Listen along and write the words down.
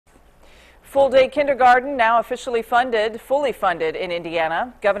Full-day kindergarten now officially fully funded in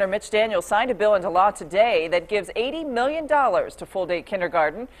Indiana. Governor Mitch Daniels signed a bill into law today that gives $80 million to full-day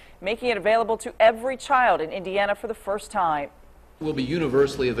kindergarten, making it available to every child in Indiana for the first time. It will be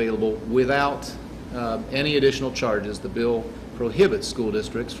universally available without any additional charges. The bill prohibits school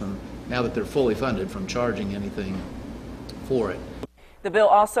districts from, now that they're fully funded, from charging anything for it. The bill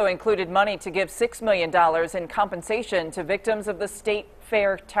also included money to give $6 million in compensation to victims of the state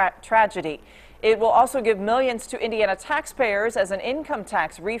fair tragedy. It will also give millions to Indiana taxpayers as an income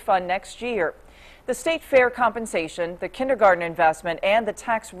tax refund next year. The state fair compensation, the kindergarten investment, and the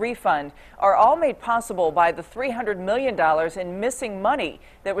tax refund are all made possible by the $300 million in missing money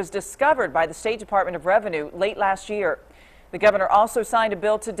that was discovered by the State Department of Revenue late last year. The governor also signed a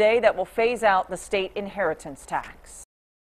bill today that will phase out the state inheritance tax.